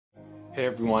Hey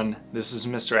everyone, this is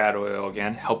MrAddOil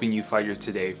again, helping you fight your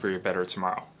today for your better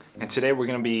tomorrow. And today we're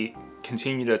going to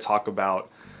continue to talk about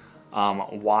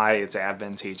why it's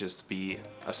advantageous to be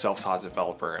a self-taught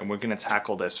developer, and we're going to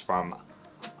tackle this from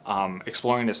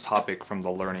exploring this topic from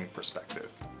the learning perspective.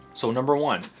 So number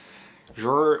one,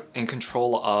 you're in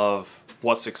control of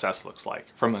what success looks like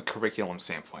from a curriculum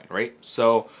standpoint, right?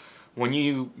 So when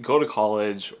you go to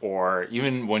college, or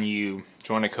even when you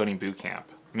join a coding boot camp,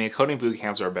 I mean, coding boot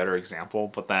camps are a better example,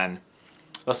 but then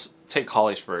let's take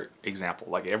college for example.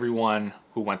 Like, everyone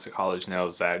who went to college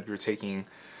knows that you're taking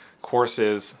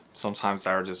courses sometimes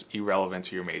that are just irrelevant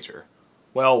to your major.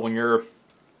 Well, when you're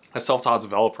a self-taught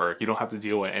developer, you don't have to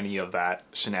deal with any of that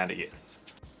shenanigans.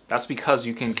 That's because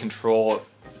you can control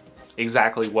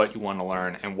exactly what you want to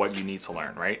learn and what you need to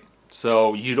learn, right?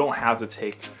 So you don't have to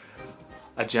take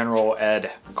a general ed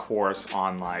course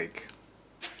on, like,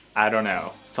 I don't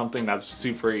know, something that's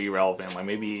super irrelevant, like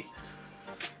maybe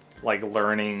like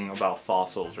learning about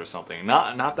fossils or something.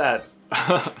 Not that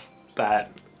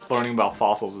that learning about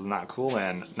fossils is not cool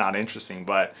and not interesting,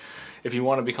 but if you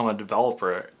want to become a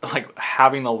developer, like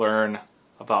having to learn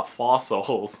about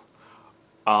fossils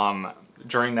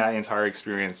during that entire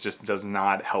experience just does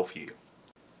not help you.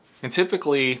 And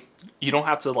typically, you don't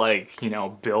have to, like, you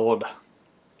know, build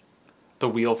the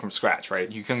wheel from scratch,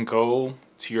 right? You can go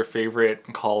to your favorite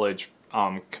college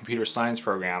computer science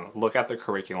program, look at the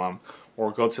curriculum,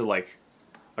 or go to like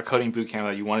a coding bootcamp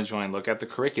that you want to join, look at the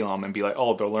curriculum and be like,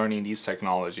 oh, they're learning these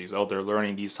technologies, oh, they're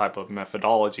learning these type of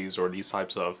methodologies or these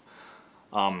types of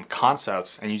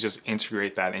concepts, and you just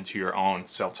integrate that into your own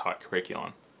self-taught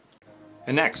curriculum.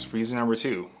 And next, reason number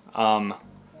two, from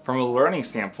a learning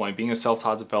standpoint, being a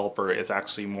self-taught developer is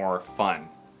actually more fun.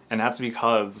 And that's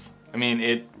because, I mean,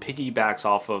 it piggybacks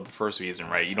off of the first reason,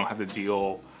 right? You don't have to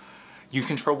deal, you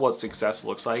control what success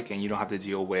looks like, and you don't have to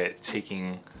deal with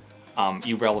taking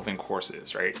irrelevant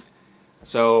courses, right?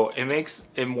 So it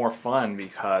makes it more fun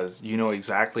because you know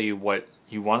exactly what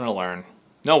you want to learn,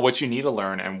 what you need to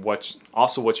learn, and what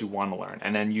you want to learn.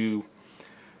 And then you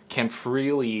can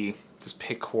freely just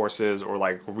pick courses or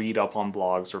like read up on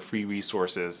blogs or free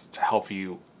resources to help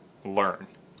you learn.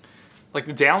 Like,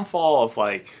 the downfall of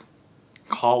like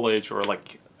college or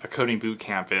like a coding boot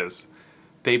camp is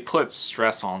they put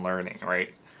stress on learning,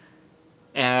 right?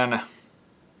 And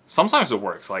sometimes it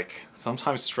works. Like,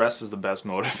 sometimes stress is the best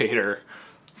motivator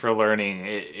for learning.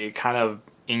 It kind of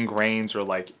ingrains or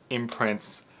like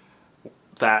imprints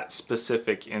that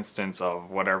specific instance of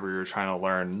whatever you're trying to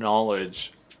learn,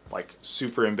 knowledge, like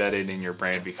super embedded in your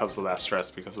brain because of that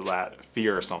stress, because of that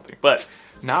fear or something. But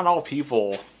not all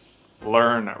people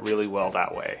learn really well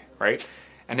that way, right?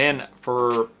 And then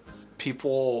for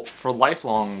people, for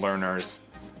lifelong learners,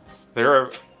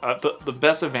 the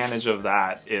best advantage of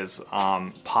that is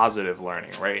positive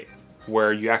learning, right?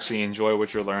 Where you actually enjoy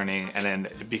what you're learning and then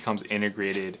it becomes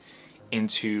integrated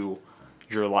into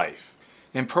your life.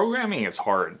 And programming is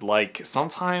hard. Like,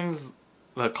 sometimes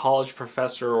the college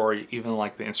professor or even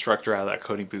like the instructor at that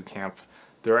coding boot camp,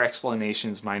 their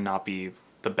explanations might not be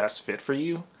the best fit for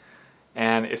you.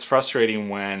 And it's frustrating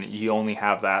when you only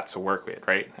have that to work with,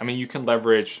 right? I mean, you can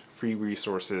leverage free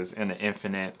resources in the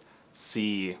infinite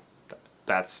sea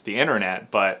that's the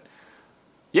internet, but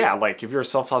yeah, like if you're a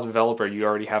self-taught developer, you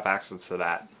already have access to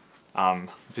that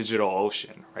digital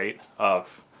ocean, right, of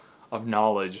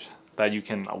knowledge that you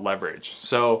can leverage.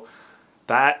 So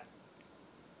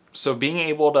being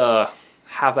able to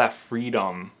have that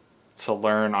freedom to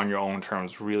learn on your own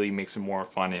terms really makes it more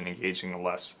fun and engaging and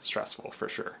less stressful, for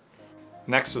sure.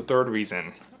 Next, the third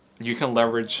reason, you can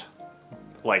leverage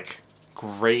like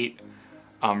great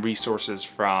resources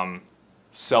from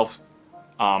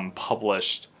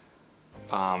self-published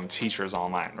teachers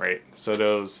online, right? So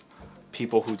those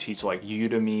people who teach like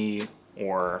Udemy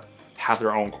or have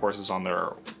their own courses on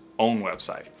their own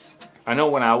websites. I know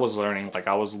when I was learning, like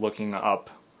I was looking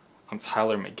up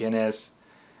Tyler McGinnis,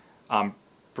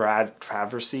 Brad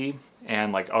Traversy,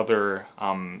 and like other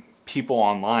people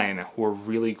online who were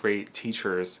really great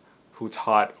teachers who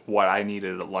taught what I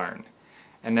needed to learn.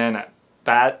 And then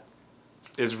that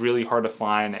is really hard to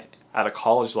find at a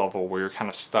college level, where you're kind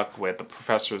of stuck with the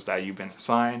professors that you've been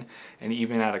assigned, and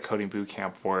even at a coding boot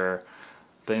camp where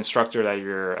the instructor that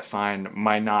you're assigned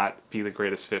might not be the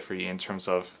greatest fit for you in terms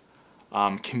of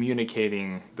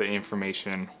communicating the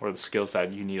information or the skills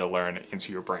that you need to learn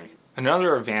into your brain.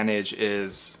 Another advantage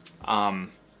is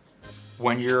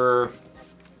when you're,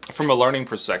 from a learning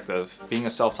perspective, being a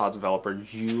self-taught developer,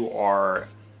 you are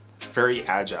very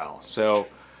agile. So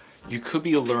you could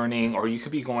be learning, or you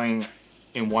could be going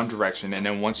in one direction, and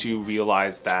then once you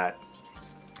realize that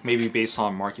maybe based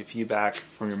on market feedback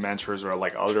from your mentors or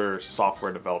like other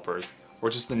software developers, or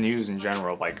just the news in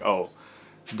general, like, oh,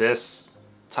 this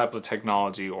type of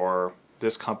technology or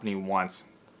this company wants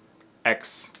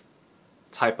X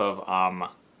type of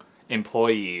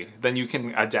employee, then you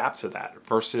can adapt to that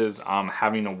versus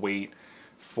having to wait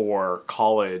for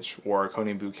college or a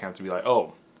coding bootcamp to be like,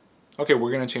 oh, okay,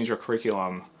 we're going to change your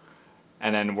curriculum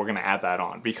and then we're going to add that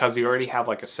on, because you already have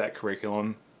like a set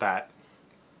curriculum that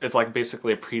it's like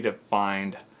basically a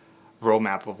predefined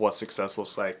roadmap of what success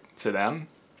looks like to them,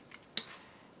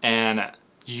 and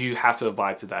you have to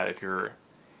abide to that if you're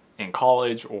in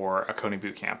college or a coding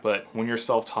bootcamp. But when you're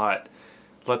self-taught,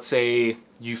 let's say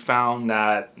you found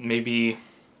that maybe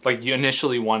like you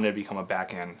initially wanted to become a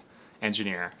back-end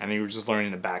engineer and you were just learning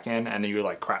the back end, and then you're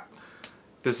like, crap,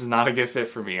 this is not a good fit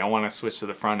for me, I want to switch to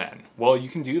the front end. Well, you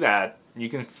can do that. You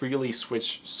can freely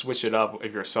switch it up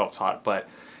if you're self-taught. But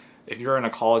if you're in a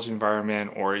college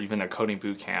environment or even a coding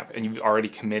bootcamp and you've already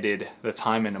committed the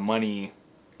time and the money,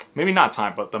 maybe not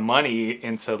time, but the money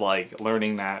into like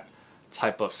learning that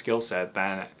type of skill set,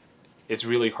 then it's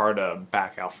really hard to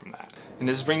back out from that. And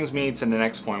this brings me to the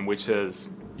next point, which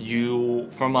is you,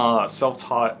 from a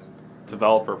self-taught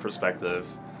developer perspective,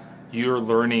 you're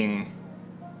learning,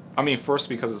 I mean, first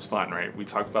because it's fun, right? We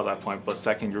talked about that point, but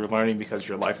second, you're learning because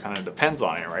your life kind of depends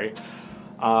on it, right?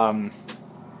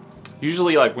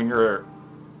 Usually, like when you're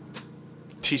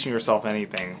teaching yourself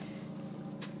anything,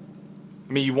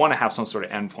 I mean, you want to have some sort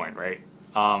of endpoint, right?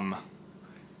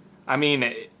 I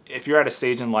mean, if you're at a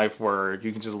stage in life where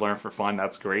you can just learn for fun,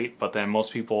 that's great. But then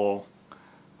most people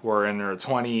who are in their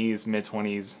 20s,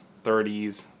 mid-20s,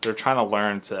 30s, they're trying to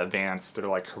learn to advance their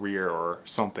like career or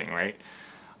something, right?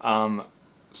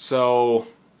 So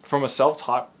from a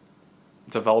self-taught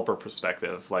developer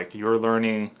perspective, like you're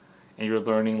learning, and you're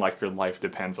learning like your life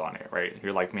depends on it, right?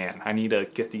 You're like, man, I need to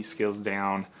get these skills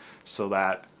down so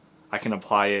that I can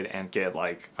apply it and get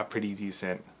like a pretty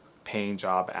decent paying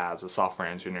job as a software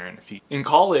engineer in the future. In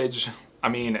college, I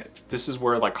mean, this is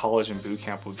where like college and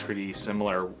bootcamp would be pretty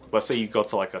similar. Let's say you go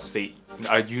to like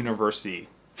a university,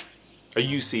 a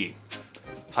UC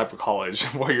type of college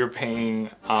where you're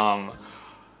paying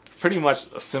pretty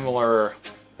much a similar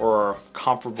or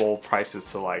comparable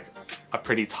prices to like a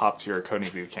pretty top tier coding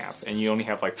bootcamp, and you only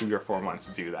have like 3 or 4 months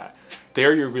to do that.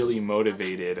 There you're really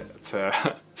motivated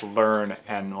to learn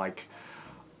and like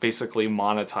basically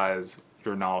monetize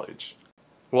your knowledge.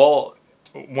 Well,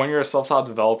 when you're a self-taught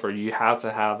developer, you have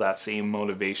to have that same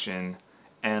motivation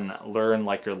and learn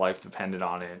like your life depended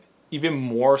on it, even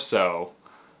more so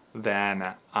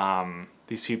than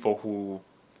these people who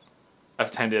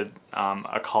attended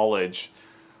a college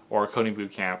or a coding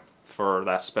bootcamp for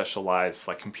that specialized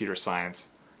like computer science,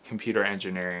 computer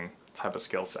engineering type of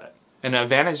skill set. An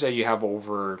advantage that you have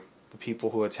over the people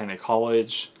who attended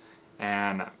college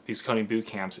and these coding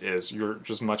bootcamps is you're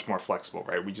just much more flexible,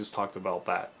 right? We just talked about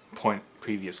that point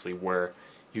previously, where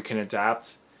you can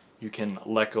adapt, you can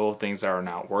let go of things that are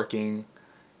not working,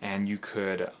 and you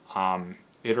could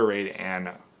iterate and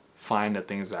find the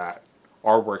things that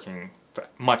are working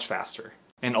much faster.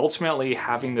 And ultimately,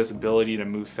 having this ability to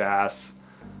move fast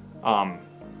and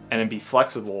then be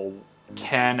flexible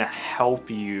can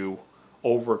help you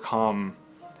overcome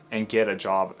and get a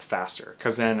job faster.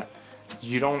 Because then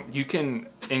you can,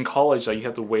 in college, like you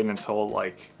have to wait until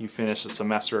like you finish a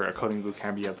semester. A coding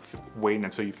bootcamp, you have to wait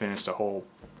until you finish the whole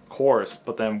course.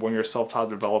 But then when you're a self-taught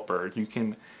developer, you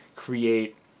can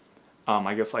create,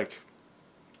 I guess like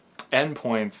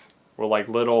endpoints or like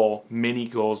little mini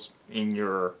goals in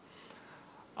your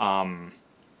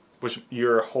which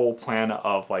your whole plan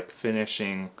of like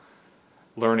finishing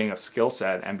learning a skill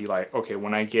set, and be like, okay,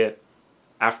 when I get,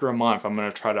 after a month, I'm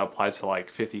going to try to apply to like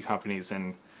 50 companies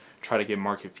and try to get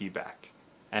market feedback.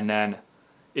 And then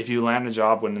if you land a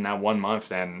job within that 1 month,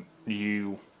 then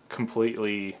you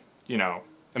completely, you know,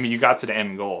 I mean, you got to the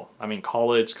end goal. I mean,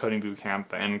 college, coding bootcamp,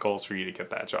 the end goal is for you to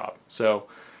get that job. So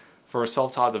for a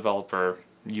self-taught developer,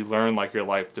 you learn like your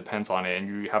life depends on it, and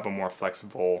you have a more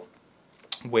flexible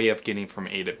way of getting from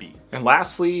A to B. And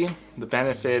lastly, the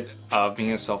benefit of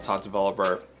being a self-taught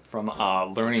developer from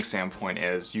a learning standpoint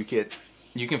is you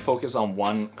can focus on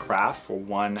one craft or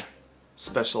one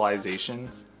specialization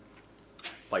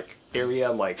like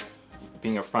area, like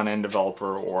being a front-end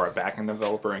developer or a back-end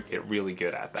developer, and get really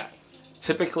good at that.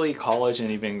 Typically college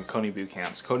and even coding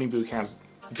bootcamps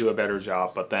do a better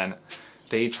job, but then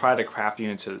they try to craft you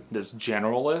into this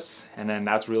generalist, and then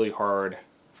that's really hard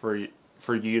for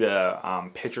you to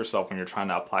pitch yourself when you're trying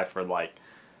to apply for like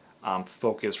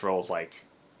focus roles like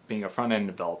being a front-end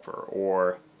developer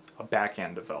or a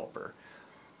back-end developer.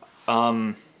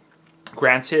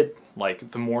 Granted, like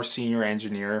the more senior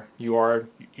engineer you are,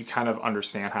 you kind of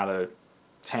understand how to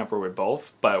tamper with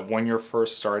both. But when you're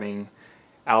first starting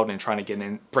out and trying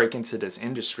to break into this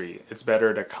industry, it's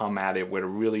better to come at it with a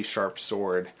really sharp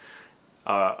sword,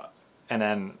 and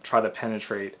then try to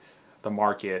penetrate the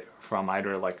market from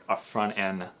either like a front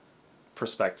end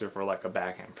perspective or like a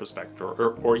back end perspective,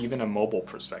 or even a mobile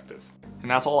perspective. And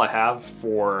that's all I have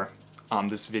for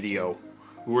this video.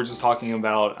 We were just talking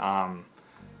about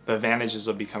the advantages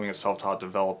of becoming a self-taught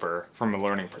developer from a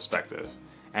learning perspective.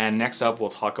 And next up, we'll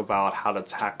talk about how to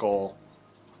tackle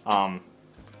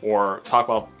or talk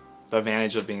about the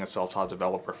advantage of being a self-taught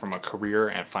developer from a career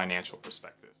and financial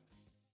perspective.